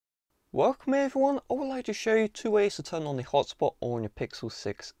Welcome everyone, I would like to show you two ways to turn on the hotspot on your Pixel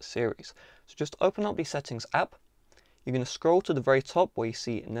 6 series. So just open up the settings app, you're going to scroll to the very top where you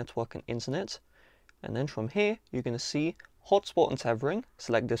see network and internet, and then from here you're going to see hotspot and tethering,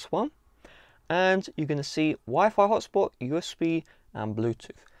 select this one, and you're going to see Wi-Fi hotspot, USB and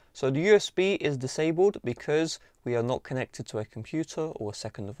Bluetooth. So the USB is disabled because we are not connected to a computer or a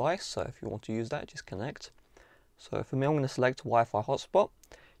second device, so if you want to use that, just connect. So for me, I'm going to select Wi-Fi hotspot.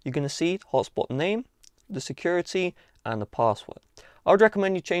 You're going to see hotspot name, the security, and the password. I would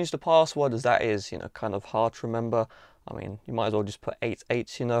recommend you change the password, as that is, kind of hard to remember. I mean, you might as well just put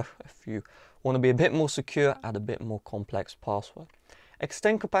 88, if you want to be a bit more secure, add a bit more complex password.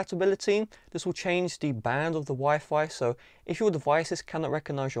 Extend compatibility, this will change the band of the Wi-Fi, so if your devices cannot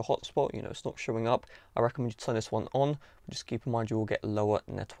recognize your hotspot, it's not showing up, I recommend you turn this one on, but just keep in mind you will get lower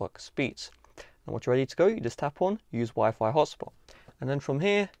network speeds. And once you're ready to go, you just tap on use Wi-Fi hotspot. And then from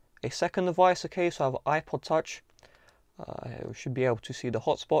here, a second device, okay, so I have an iPod Touch. We should be able to see the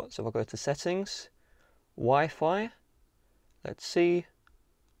hotspot. So if I go to settings, Wi-Fi, let's see,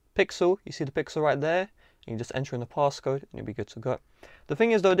 Pixel, you see the Pixel right there. You just enter in the passcode and you'll be good to go. The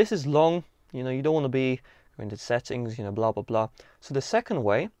thing is though, this is long, you don't want to be going to settings, blah, blah, blah. So the second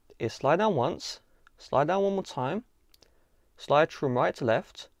way is slide down once, slide down one more time, slide from right to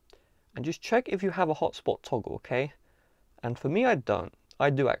left, and just check if you have a hotspot toggle, okay? And for me, I don't. I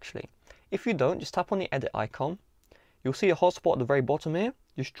do actually. If you don't, just tap on the edit icon. You'll see a hotspot at the very bottom here.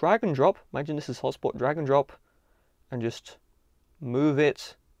 Just drag and drop. Imagine this is hotspot, drag and drop, and just move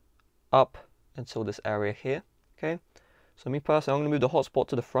it up until this area here, okay? So me personally, I'm going to move the hotspot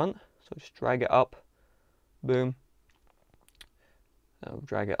to the front. So just drag it up, boom. I'll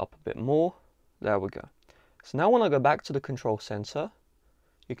drag it up a bit more. There we go. So now when I go back to the control center,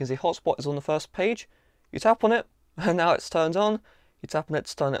 you can see hotspot is on the first page. You tap on it, and now it's turned on. You tap on it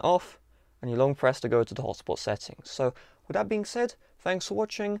to turn it off, and you long press to go to the hotspot settings. So with that being said, thanks for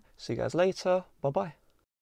watching. See you guys later. Bye bye.